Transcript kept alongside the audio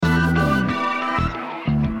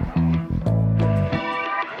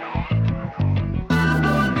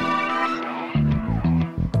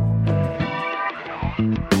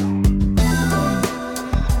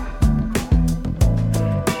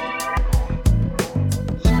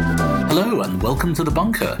Hello and welcome to The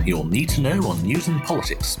Bunker, your need-to-know on news and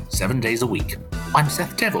politics, 7 days a week. I'm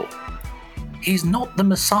Seth Devil. He's not the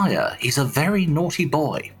Messiah, he's a very naughty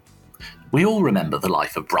boy. We all remember the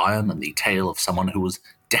life of Brian and the tale of someone who was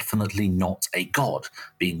definitely not a god,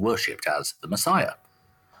 being worshipped as the Messiah.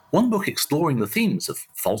 One book exploring the themes of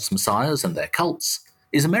false messiahs and their cults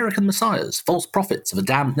is American Messiahs, False Prophets of a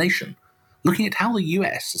Damned Nation, looking at how the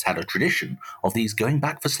US has had a tradition of these going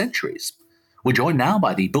back for centuries. We're joined now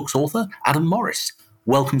by the book's author, Adam Morris.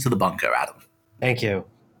 Welcome to The Bunker, Adam. Thank you.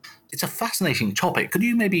 It's a fascinating topic. Could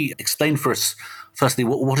you maybe explain for us, firstly,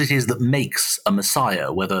 what it is that makes a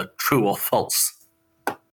messiah, whether true or false?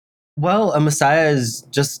 Well, a messiah is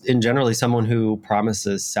just in generally someone who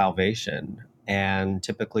promises salvation. And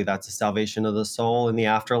typically that's a salvation of the soul in the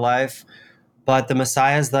afterlife. But the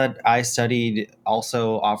messiahs that I studied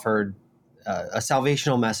also offered a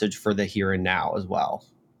salvational message for the here and now as well.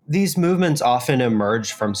 These movements often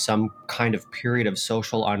emerged from some kind of period of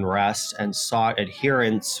social unrest and sought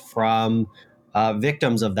adherence from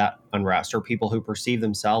victims of that unrest or people who perceive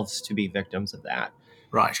themselves to be victims of that.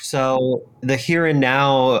 Right. So the here and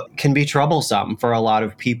now can be troublesome for a lot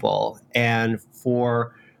of people. And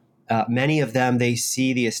for many of them, they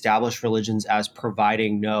see the established religions as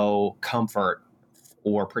providing no comfort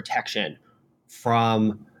or protection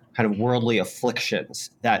from kind of worldly afflictions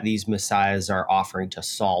that these messiahs are offering to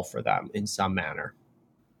solve for them in some manner.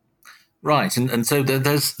 Right. And so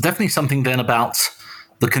there's definitely something then about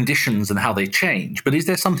the conditions and how they change. But is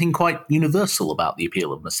there something quite universal about the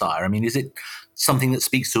appeal of Messiah? I mean, is it something that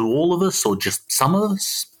speaks to all of us or just some of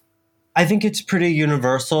us? I think it's pretty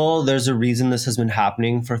universal. There's a reason this has been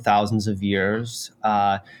happening for thousands of years.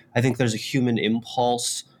 I think there's a human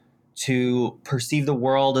impulse to perceive the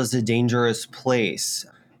world as a dangerous place.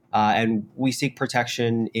 And we seek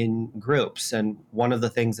protection in groups. And one of the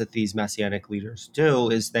things that these messianic leaders do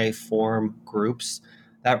is they form groups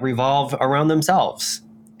that revolve around themselves.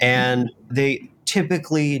 And they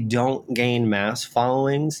typically don't gain mass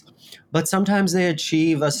followings, but sometimes they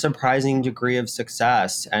achieve a surprising degree of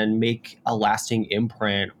success and make a lasting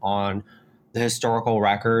imprint on the historical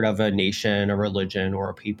record of a nation, a religion, or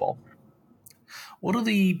a people. What are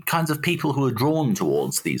the kinds of people who are drawn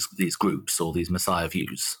towards these groups or these Messiah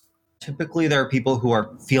views? Typically, there are people who are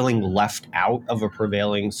feeling left out of a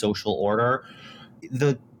prevailing social order.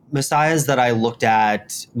 The messiahs that I looked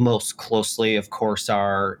at most closely, of course,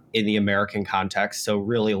 are in the American context, so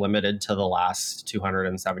really limited to the last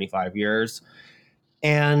 275 years.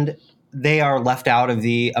 And they are left out of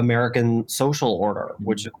the American social order,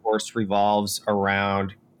 which, of course, revolves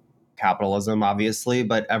around capitalism, obviously,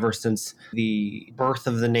 but ever since the birth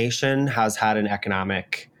of the nation has had an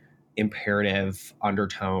economic imperative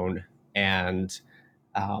undertone and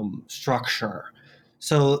structure.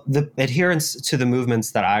 So the adherence to the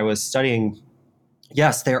movements that I was studying,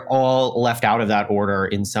 yes, they're all left out of that order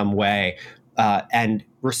in some way and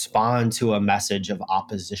respond to a message of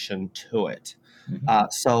opposition to it.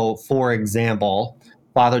 So, for example,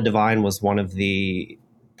 Father Divine was one of the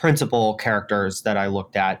principal characters that I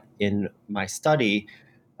looked at in my study.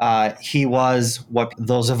 He was what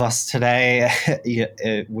those of us today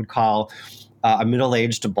would call a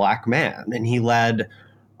middle-aged black man, and he led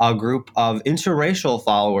a group of interracial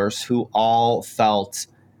followers who all felt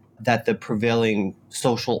that the prevailing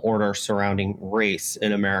social order surrounding race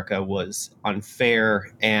in America was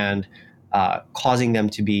unfair and causing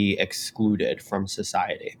them to be excluded from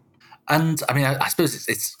society. And I mean, I suppose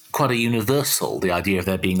it's quite a universal, the idea of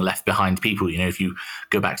there being left behind people. You know, if you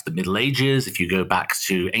go back to the Middle Ages, if you go back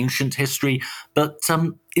to ancient history. But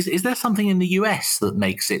is there something in the US that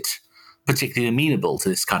makes it particularly amenable to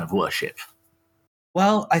this kind of worship?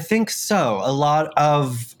 Well, I think so. A lot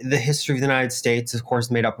of the history of the United States, of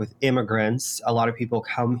course, made up with immigrants. A lot of people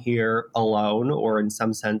come here alone or, in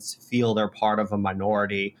some sense, feel they're part of a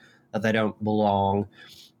minority, that they don't belong.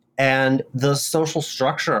 And the social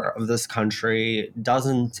structure of this country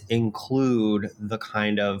doesn't include the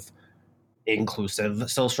kind of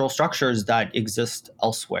inclusive social structures that exist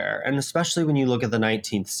elsewhere. And especially when you look at the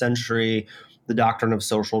 19th century, the doctrine of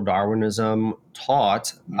social Darwinism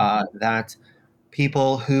taught that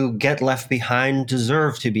people who get left behind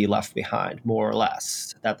deserve to be left behind, more or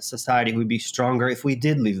less, that the society would be stronger if we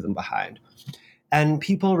did leave them behind. And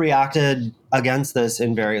people reacted against this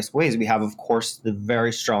in various ways. We have, of course, the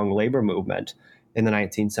very strong labor movement in the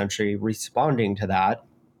 19th century responding to that,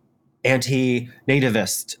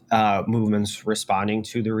 anti-nativist movements responding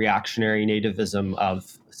to the reactionary nativism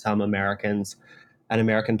of some Americans and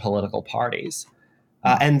American political parties.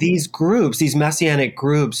 And these groups, these messianic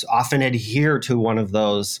groups, often adhere to one of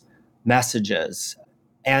those messages.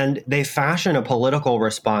 And they fashion a political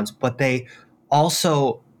response, but they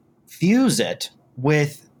also fuse it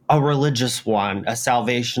with a religious one, a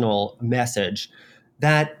salvational message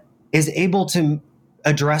that is able to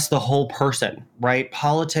address the whole person, right?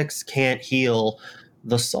 Politics can't heal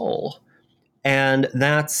the soul. And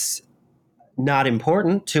that's not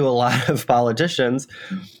important to a lot of politicians,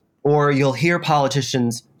 or you'll hear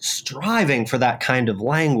politicians striving for that kind of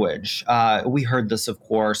language. We heard this, of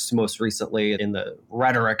course, most recently in the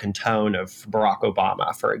rhetoric and tone of Barack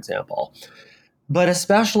Obama, for example. But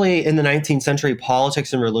especially in the 19th century,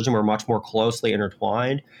 politics and religion were much more closely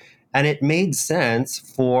intertwined. And it made sense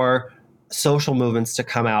for social movements to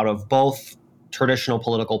come out of both traditional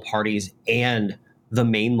political parties and the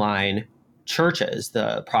mainline churches,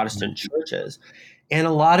 the Protestant churches. And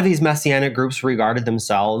a lot of these messianic groups regarded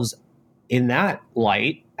themselves in that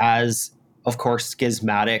light as, of course,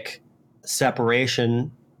 schismatic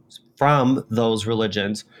separation from those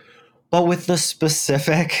religions, but with the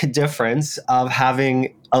specific difference of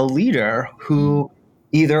having a leader who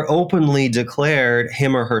either openly declared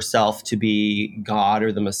him or herself to be God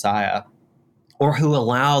or the Messiah, or who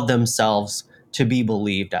allowed themselves to be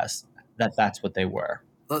believed as that that's what they were.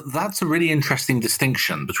 That's a really interesting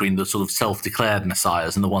distinction between the sort of self-declared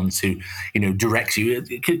messiahs and the ones who, direct you.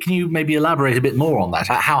 Can you maybe elaborate a bit more on that?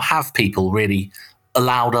 How have people really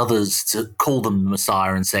allowed others to call them the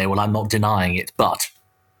Messiah and say, well, I'm not denying it, but...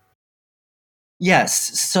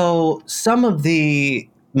 Yes. So some of the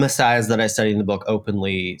messiahs that I studied in the book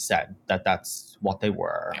openly said that that's what they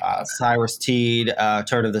were. Cyrus Teed,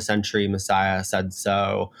 turn of the century messiah, said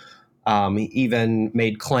so. He even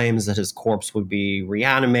made claims that his corpse would be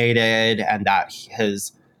reanimated and that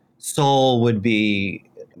his soul would be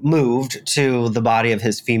moved to the body of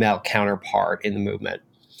his female counterpart in the movement.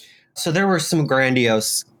 So there were some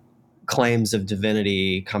grandiose claims of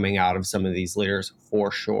divinity coming out of some of these leaders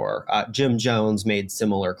for sure. Jim Jones made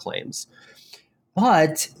similar claims.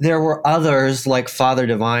 But there were others like Father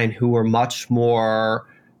Divine who were much more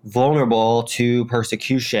vulnerable to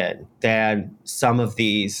persecution than some of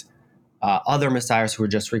these other messiahs who were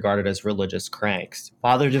just regarded as religious cranks.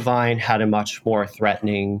 Father Divine had a much more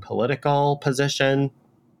threatening political position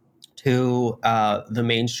to the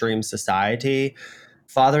mainstream society.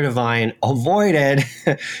 Father Divine avoided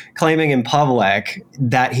claiming in public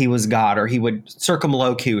that he was God, or he would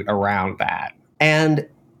circumlocute around that. And,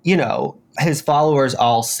 his followers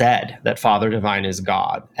all said that Father Divine is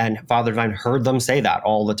God, and Father Divine heard them say that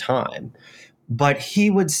all the time. But he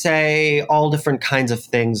would say all different kinds of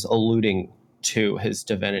things alluding to his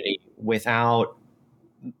divinity without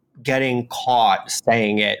getting caught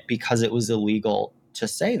saying it because it was illegal to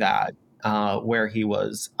say that where he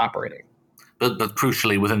was operating. But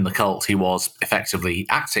crucially, within the cult, he was effectively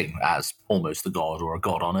acting as almost a god or a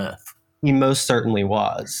god on earth. He most certainly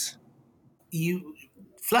was. You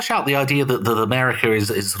flesh out the idea that America is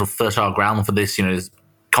sort of fertile ground for this, this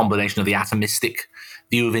combination of the atomistic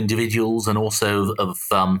view of individuals and also of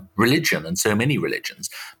religion and so many religions.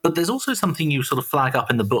 But there's also something you sort of flag up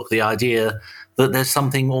in the book, the idea that there's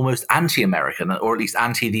something almost anti-American, or at least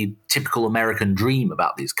anti the typical American dream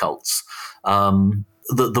about these cults.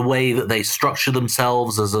 The way that they structure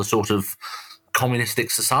themselves as a sort of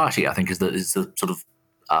communistic society, I think, is the sort of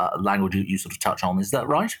language you sort of touch on. Is that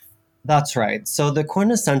right? That's right. So the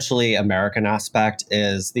quintessentially American aspect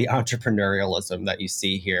is the entrepreneurialism that you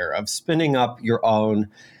see here of spinning up your own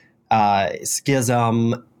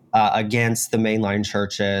schism against the mainline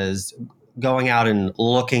churches, going out and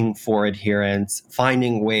looking for adherents,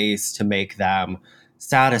 finding ways to make them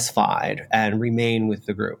satisfied and remain with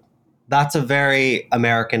the group. That's a very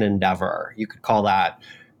American endeavor. You could call that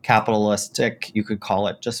capitalistic. You could call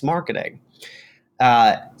it just marketing.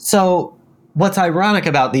 So what's ironic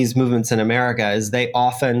about these movements in America is they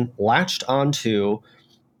often latched onto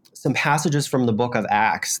some passages from the book of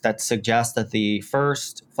Acts that suggest that the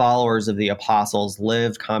first followers of the apostles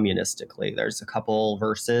lived communistically. There's a couple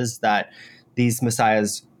verses that these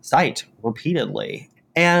messiahs cite repeatedly.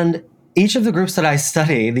 And each of the groups that I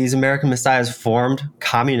study, these American messiahs formed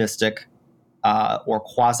communistic or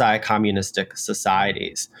quasi-communistic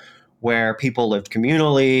societies where people lived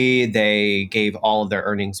communally, they gave all of their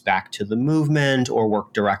earnings back to the movement or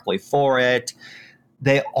worked directly for it.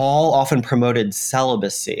 They all often promoted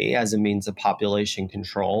celibacy as a means of population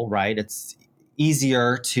control, right? It's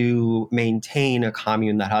easier to maintain a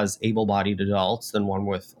commune that has able-bodied adults than one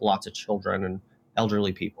with lots of children and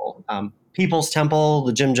elderly people. People's Temple,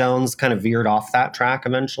 the Jim Jones, kind of veered off that track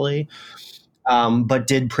eventually, but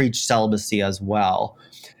did preach celibacy as well.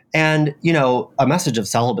 And, you know, a message of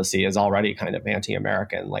celibacy is already kind of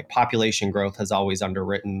anti-American. Like population growth has always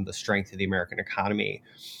underwritten the strength of the American economy.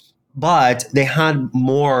 But they had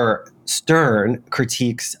more stern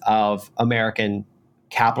critiques of American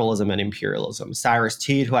capitalism and imperialism. Cyrus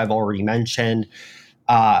Teed, who I've already mentioned,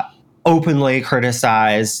 uh, openly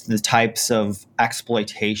criticized the types of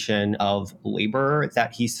exploitation of labor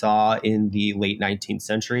that he saw in the late 19th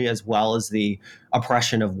century, as well as the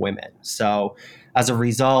oppression of women. So, as a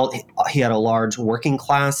result, he had a large working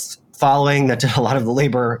class following that did a lot of the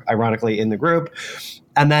labor, ironically, in the group.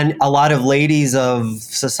 And then a lot of ladies of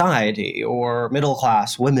society or middle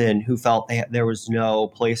class women who felt there was no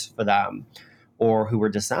place for them or who were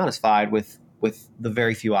dissatisfied with the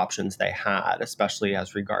very few options they had, especially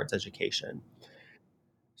as regards education.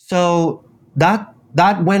 So that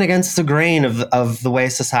went against the grain of the way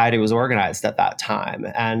society was organized at that time.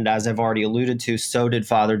 And as I've already alluded to, so did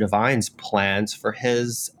Father Divine's plans for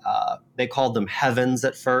his, they called them heavens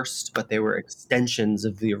at first, but they were extensions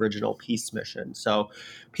of the original peace mission. So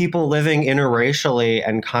people living interracially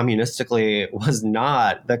and communistically was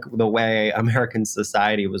not the way American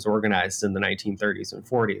society was organized in the 1930s and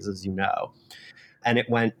 40s, as you know. And it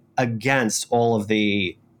went against all of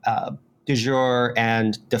the de jure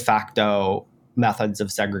and de facto methods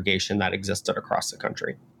of segregation that existed across the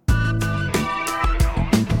country.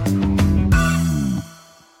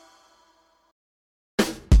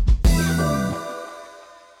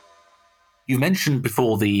 You mentioned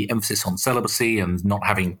before the emphasis on celibacy and not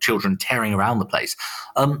having children tearing around the place.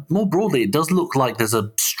 More broadly, it does look like there's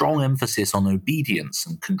a strong emphasis on obedience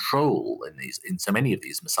and control in so many of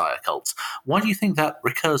these Messiah cults. Why do you think that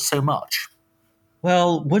recurs so much?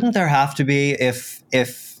 Well, wouldn't there have to be if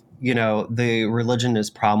you know the religion is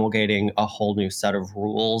promulgating a whole new set of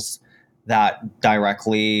rules that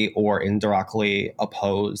directly or indirectly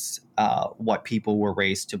oppose what people were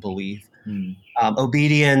raised to believe?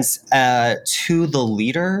 Obedience to the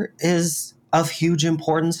leader is of huge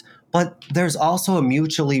importance, but there's also a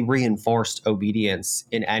mutually reinforced obedience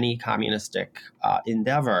in any communistic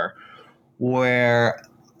endeavor where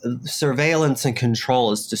surveillance and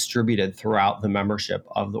control is distributed throughout the membership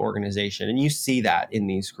of the organization. And you see that in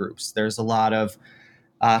these groups. There's a lot of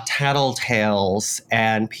tattletales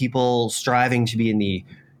and people striving to be in the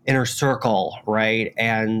inner circle, right?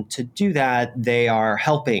 And to do that, they are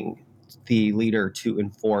helping the leader to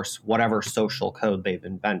enforce whatever social code they've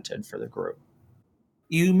invented for the group.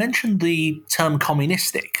 You mentioned the term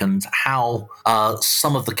communistic and how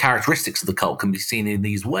some of the characteristics of the cult can be seen in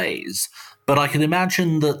these ways. But I can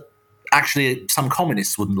imagine that actually some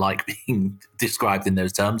communists wouldn't like being described in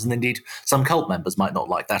those terms, and indeed some cult members might not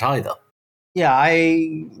like that either. Yeah,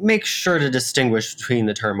 I make sure to distinguish between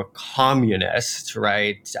the term communist,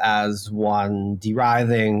 right, as one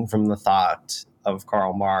deriving from the thought of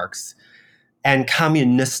Karl Marx, and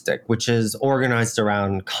communistic, which is organized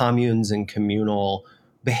around communes and communal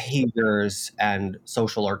behaviors and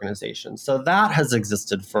social organizations. So that has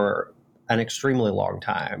existed for an extremely long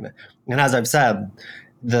time. And as I've said,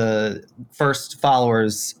 the first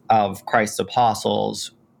followers of Christ's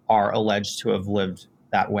apostles are alleged to have lived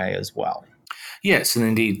that way as well. Yes, and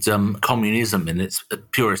indeed, communism in its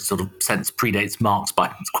purest sort of sense predates Marx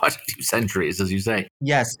by quite a few centuries, as you say.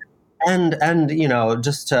 Yes, and you know,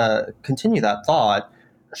 just to continue that thought,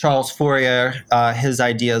 Charles Fourier, his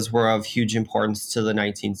ideas were of huge importance to the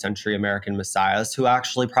 19th century American messiahs who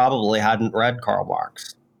actually probably hadn't read Karl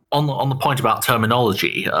Marx. On the point about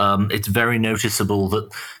terminology, it's very noticeable that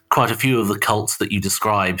quite a few of the cults that you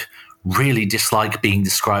describe really dislike being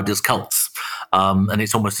described as cults. And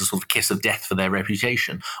it's almost a sort of kiss of death for their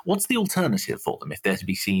reputation. What's the alternative for them if they're to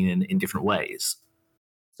be seen in different ways?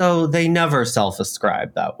 So they never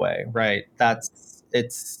self-ascribe that way, right?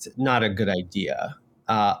 It's not a good idea.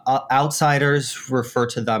 Outsiders refer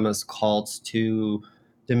to them as cults to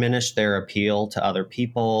diminish their appeal to other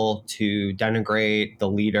people, to denigrate the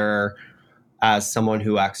leader as someone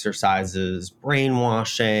who exercises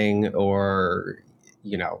brainwashing or,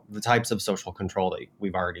 you know, the types of social control that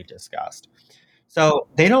we've already discussed. So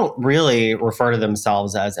they don't really refer to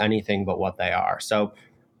themselves as anything but what they are. So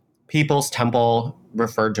People's Temple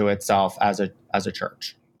referred to itself as a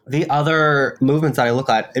church. The other movements that I look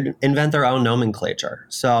at invent their own nomenclature.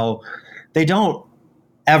 So they don't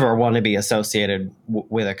ever want to be associated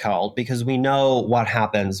with a cult because we know what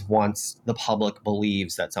happens once the public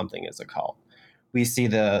believes that something is a cult. We see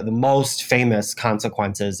the most famous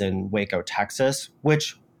consequences in Waco, Texas,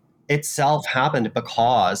 which itself happened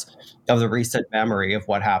because of the recent memory of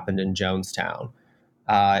what happened in Jonestown.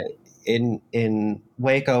 Uh, in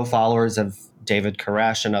Waco, followers of David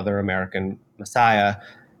Koresh, another American Messiah,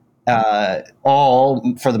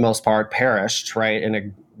 all, for the most part, perished, right, in a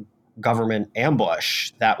government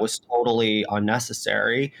ambush that was totally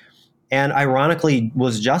unnecessary and ironically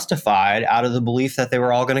was justified out of the belief that they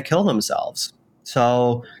were all going to kill themselves.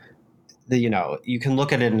 So, you can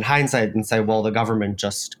look at it in hindsight and say, well, the government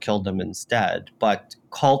just killed them instead. But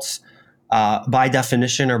cults, by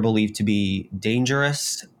definition, are believed to be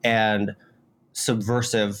dangerous and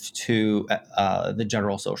subversive to the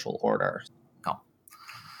general social order.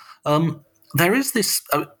 There is this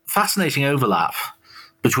fascinating overlap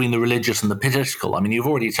between the religious and the political. I mean, you've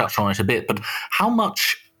already touched on it a bit, but how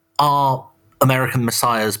much are American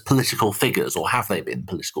messiahs political figures, or have they been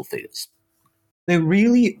political figures? They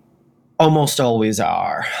really almost always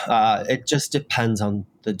are. It just depends on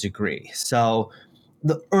the degree. So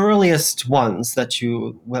the earliest ones that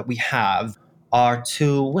we have are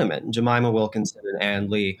two women, Jemima Wilkinson and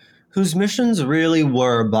Anne Lee, whose missions really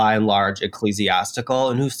were by and large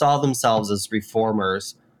ecclesiastical and who saw themselves as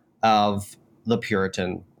reformers of the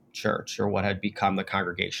Puritan church, or what had become the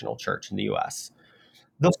Congregational Church in the US.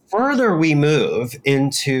 The further we move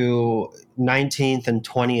into 19th and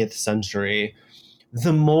 20th century,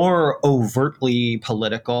 the more overtly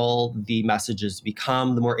political the messages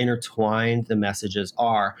become, the more intertwined the messages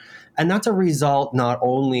are. And that's a result not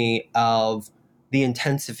only of the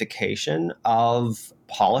intensification of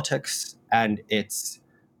politics and its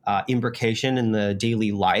imbrication in the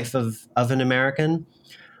daily life of an American,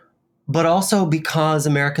 but also because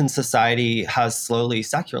American society has slowly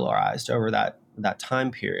secularized over that time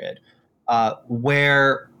period,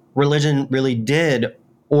 where religion really did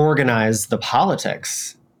organize the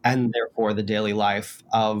politics and therefore the daily life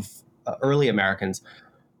of early Americans.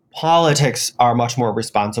 Politics are much more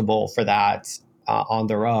responsible for that on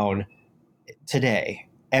their own today.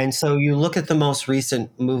 And so you look at the most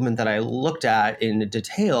recent movement that I looked at in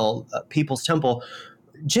detail, People's Temple.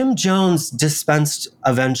 Jim Jones dispensed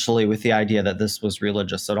eventually with the idea that this was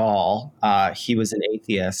religious at all. He was an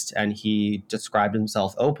atheist, and he described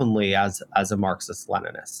himself openly as a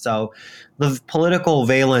Marxist-Leninist. So the political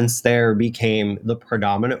valence there became the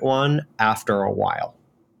predominant one after a while.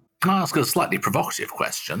 Can I ask a slightly provocative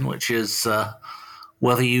question, which is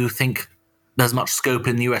whether you think there's much scope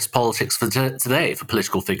in US politics for today for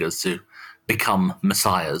political figures to become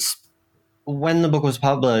messiahs? When the book was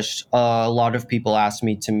published, a lot of people asked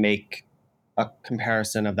me to make a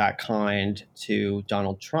comparison of that kind to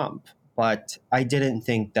Donald Trump, but I didn't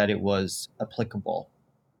think that it was applicable.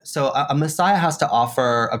 So a messiah has to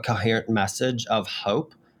offer a coherent message of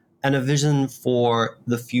hope and a vision for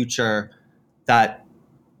the future that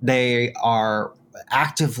they are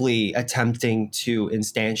actively attempting to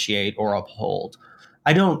instantiate or uphold.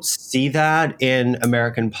 I don't see that in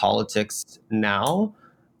American politics now.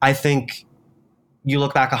 I think you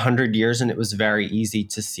look back 100 years and it was very easy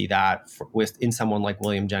to see that in someone like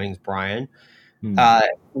William Jennings Bryan.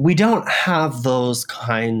 We don't have those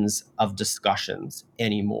kinds of discussions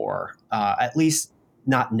anymore, at least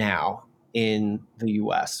not now in the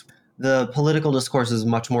US. The political discourse is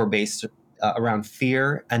much more based around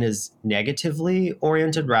fear and is negatively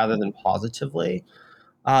oriented rather than positively.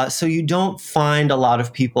 So you don't find a lot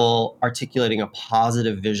of people articulating a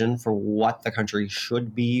positive vision for what the country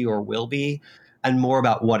should be or will be, and more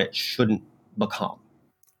about what it shouldn't become.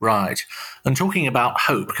 Right. And talking about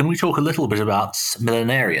hope, can we talk a little bit about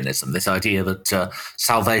millenarianism, this idea that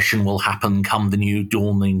salvation will happen come the new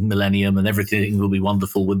dawning millennium and everything will be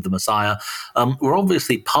wonderful with the Messiah? We're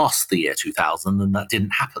obviously past the year 2000 and that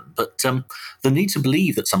didn't happen, but the need to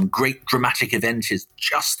believe that some great dramatic event is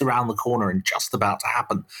just around the corner and just about to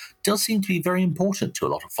happen does seem to be very important to a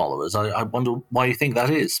lot of followers. I wonder why you think that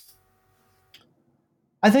is.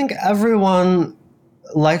 I think everyone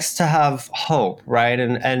likes to have hope, right?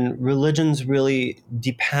 And religions really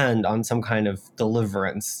depend on some kind of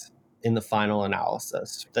deliverance in the final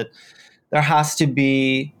analysis. That there has to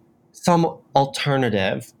be some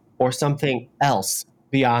alternative or something else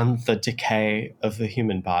beyond the decay of the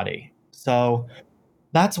human body. So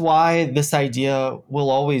that's why this idea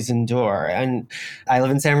will always endure. And I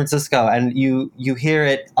live in San Francisco, and you hear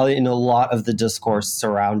it in a lot of the discourse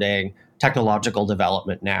surrounding technological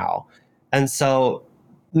development now. And so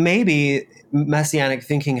maybe messianic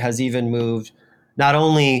thinking has even moved not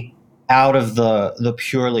only out of the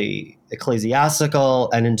purely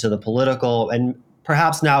ecclesiastical and into the political, and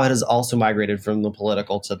perhaps now it has also migrated from the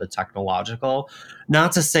political to the technological.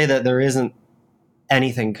 Not to say that there isn't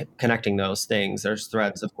anything connecting those things. There's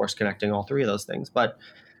threads, of course, connecting all three of those things. But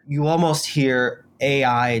you almost hear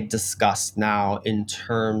AI discussed now in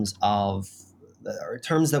terms of or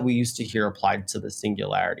terms that we used to hear applied to the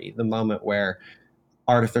singularity, the moment where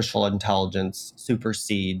artificial intelligence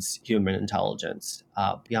supersedes human intelligence.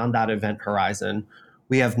 Beyond that event horizon,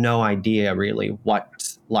 we have no idea really what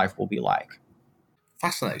life will be like.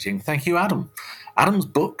 Fascinating. Thank you, Adam. Adam's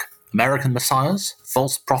book, American Messiahs,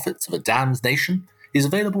 False Prophets of a Damned Nation, is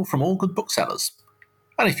available from all good booksellers.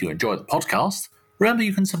 And if you enjoy the podcast, remember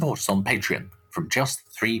you can support us on Patreon from just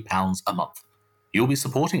 £3 a month. You'll be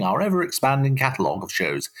supporting our ever-expanding catalogue of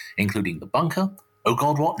shows, including The Bunker, Oh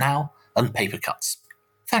God, What Now, and Paper Cuts.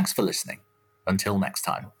 Thanks for listening. Until next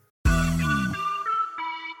time.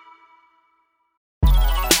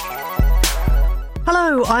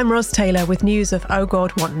 Hello, I'm Ros Taylor with news of Oh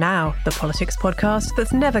God, What Now, the politics podcast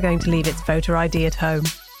that's never going to leave its voter ID at home.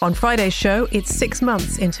 On Friday's show, it's 6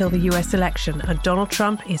 months until the US election and Donald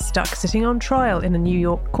Trump is stuck sitting on trial in a New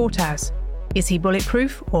York courthouse. Is he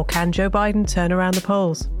bulletproof, or can Joe Biden turn around the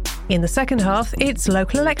polls? In the second half, it's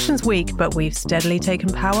local elections week, but we've steadily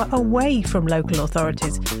taken power away from local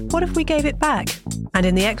authorities. What if we gave it back? And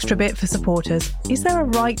in the extra bit for supporters, is there a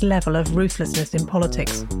right level of ruthlessness in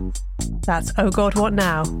politics? That's Oh God, What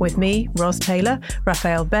Now? With me, Ros Taylor,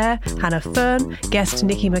 Raphael Behr, Hannah Fern, guest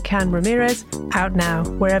Nikki McCann Ramirez, out now,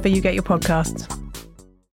 wherever you get your podcasts.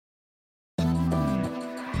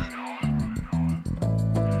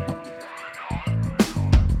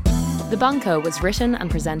 The Bunker was written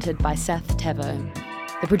and presented by Seth Tevo.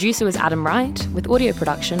 The producer was Adam Wright, with audio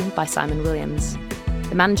production by Simon Williams.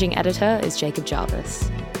 The managing editor is Jacob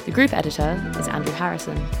Jarvis. The group editor is Andrew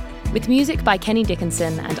Harrison. With music by Kenny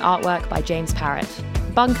Dickinson and artwork by James Parrott.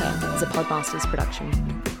 The Bunker is a Podmasters production.